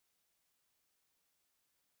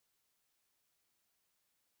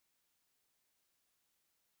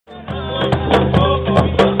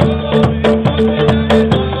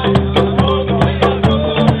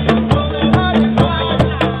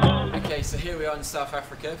we are in South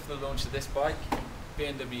Africa for the launch of this bike,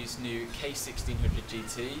 BMW's new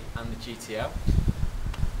K1600GT and the GTL.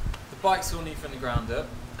 The bike's all new from the ground up,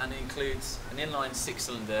 and it includes an inline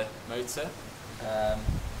 6-cylinder motor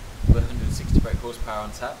with 160 brake horsepower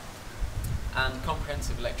on tap, and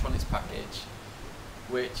comprehensive electronics package,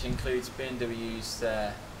 which includes BMW's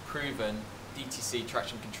proven DTC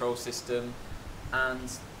traction control system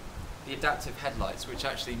and the adaptive headlights, which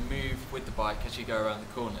actually move with the bike as you go around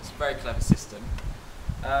the corners. Very clever system.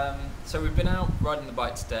 So we've been out riding the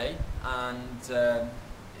bike today, and it's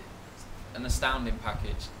an astounding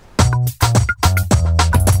package.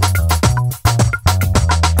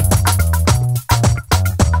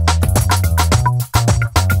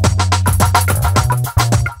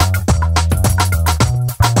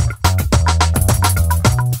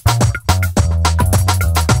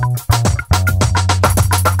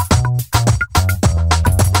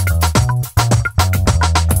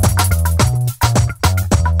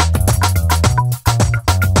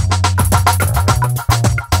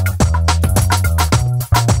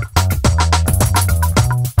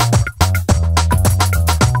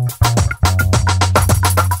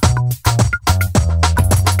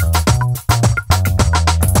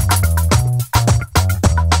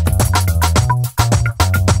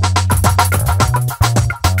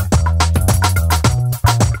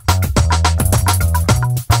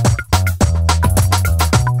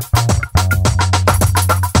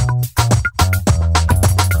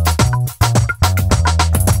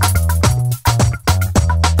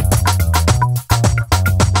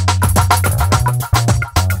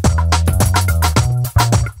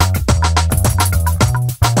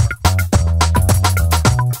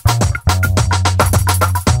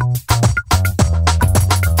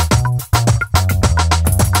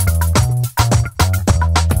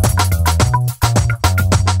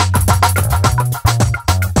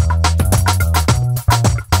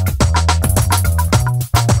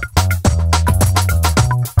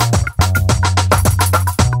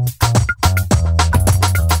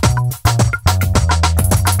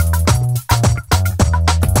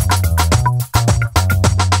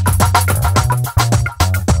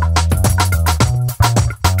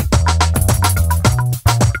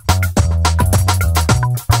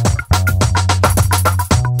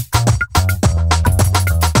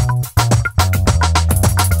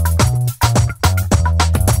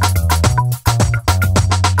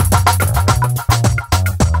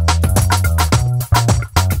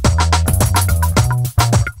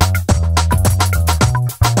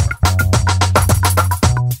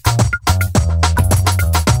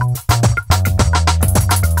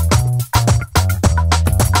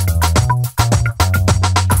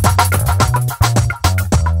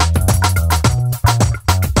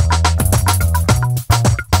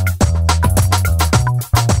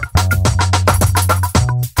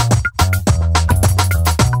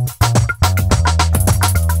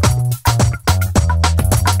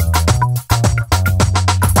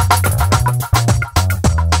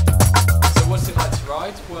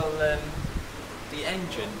 Well, the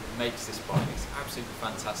engine makes this bike. It's absolutely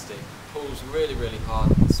fantastic. Pulls really, really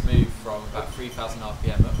hard and smooth from about 3,000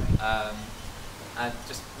 RPM up, and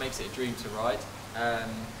just makes it a dream to ride.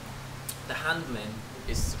 The handling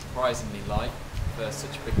is surprisingly light for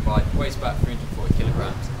such a big bike. It weighs about 340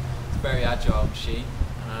 kilograms. It's a very agile machine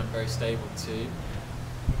and very stable too.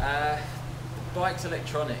 The bike's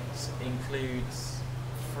electronics includes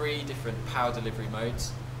 3 different power delivery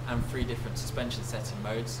modes and 3 different suspension setting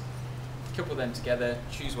modes. Couple them together,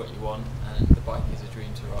 choose what you want, and the bike is a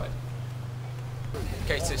dream to ride.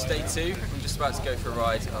 Okay, so stay tuned. I'm just about to go for a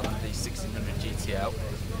ride on the 1600 GTL.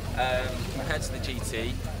 Compared to the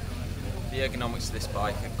GT, the ergonomics of this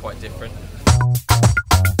bike are quite different.